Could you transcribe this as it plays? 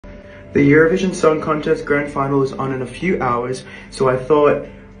The Eurovision Song Contest Grand Final is on in a few hours, so I thought,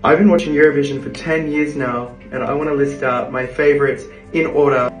 I've been watching Eurovision for 10 years now, and I want to list out my favorites in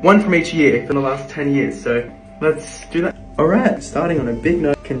order, one from each year for the last 10 years, so let's do that. Alright, starting on a big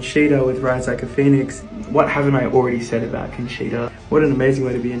note, Conchita with Rise Like a Phoenix. What haven't I already said about Conchita? What an amazing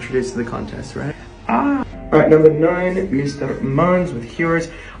way to be introduced to the contest, right? Alright, number 9, Mr. Mons with Heroes.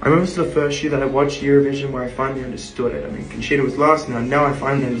 I remember this was the first year that I watched Eurovision where I finally understood it. I mean, Conchita was last, now I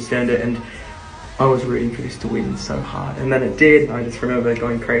finally understand it, and I was rooting for this to win so hard. And then it did, and I just remember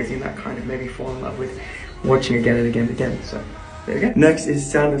going crazy, and that kind of made me fall in love with watching again and again and again. So, there we go. Next is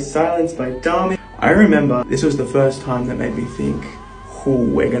Sound of Silence by Dami. I remember this was the first time that made me think, ooh,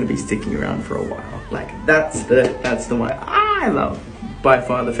 we're gonna be sticking around for a while. Like, that's the one I love. By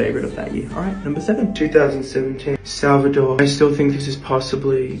far the favorite of that year. Alright, number 7. 2017, Salvador. I still think this is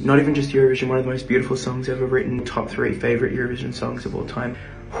possibly, not even just Eurovision, one of the most beautiful songs ever written. Top 3 favorite Eurovision songs of all time.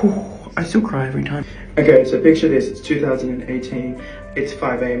 Whew, I still cry every time. Okay, so picture this, it's 2018. It's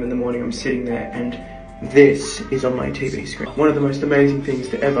 5 AM in the morning, I'm sitting there, and this is on my TV screen. One of the most amazing things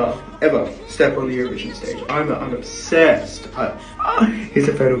to ever step on the Eurovision stage. I'm obsessed. Here's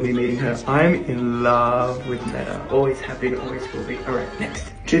a photo of me meeting her. I'm in love with Meta. Always have been, always will be. Alright,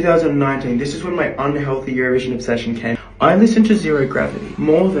 next. 2019, this is when my unhealthy Eurovision obsession came. I listened to Zero Gravity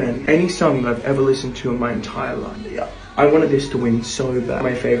more than any song that I've ever listened to in my entire life. Yeah. I wanted this to win so bad.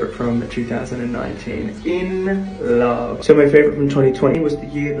 My favorite from 2019, In Love. So my favorite from 2020 was the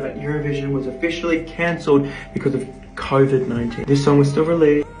year that Eurovision was officially cancelled because of COVID-19. This song was still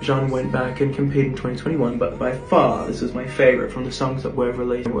released. Jean went back and competed in 2021, but by far, this was my favorite from the songs that were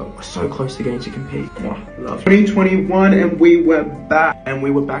released. We were so close to getting to compete. Mwah, love. 2021, and we were back. And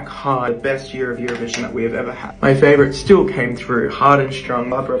we were back hard. The best year of Eurovision that we have ever had. My favorite still came through, hard and strong.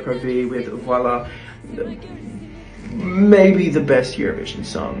 Barbara Pravi with Voila. Maybe the best Eurovision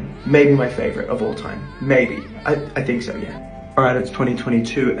song. Maybe my favorite of all time. Maybe. I think so, yeah. Alright, it's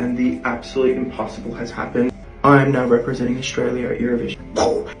 2022 and the absolute impossible has happened. I'm now representing Australia at Eurovision.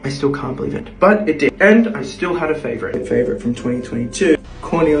 I still can't believe it. But it did. And I still had a favorite. A favorite from 2022.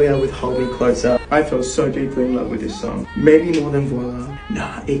 Cornelia with Hold Me Closer. I fell so deeply in love with this song. Maybe more than Voila.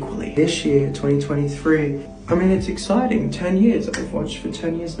 Nah, equally. This year, 2023. I mean, it's exciting. 10 years. I've watched for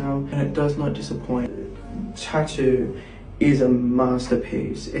 10 years now. And it does not disappoint. Tattoo is a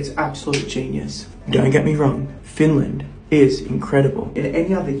masterpiece. It's absolute genius. Don't get me wrong, Finland is incredible. In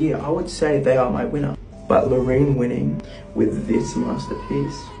any other year, I would say they are my winner. But Loreen winning with this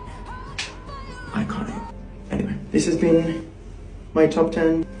masterpiece, iconic. Anyway, this has been my top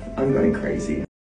 10. I'm going crazy.